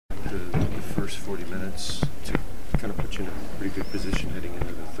the first 40 minutes to kind of put you in a pretty good position heading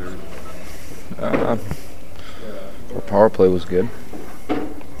into the third? Our power play was good.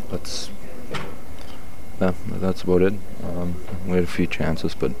 That's about it. We had a few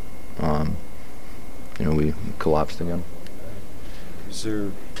chances, but we collapsed again. Is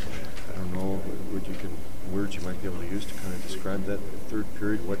there, I don't know, words you might be able to use to kind of describe that third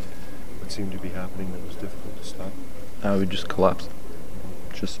period? What seemed to be happening that was difficult to stop? We just collapsed.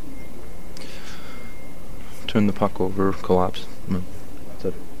 Just turned the puck over, collapsed. That's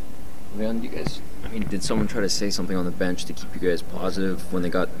it. Leon, did someone try to say something on the bench to keep you guys positive when they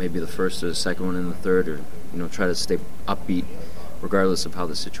got maybe the first or the second one in the third, or try to stay upbeat regardless of how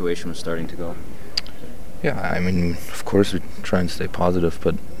the situation was starting to go? Yeah, of course we try and stay positive,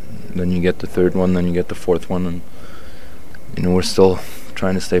 but then you get the third one, then you get the fourth one, and we're still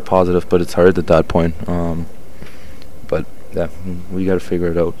trying to stay positive, but it's hard at that point. But yeah, we got to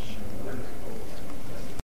figure it out.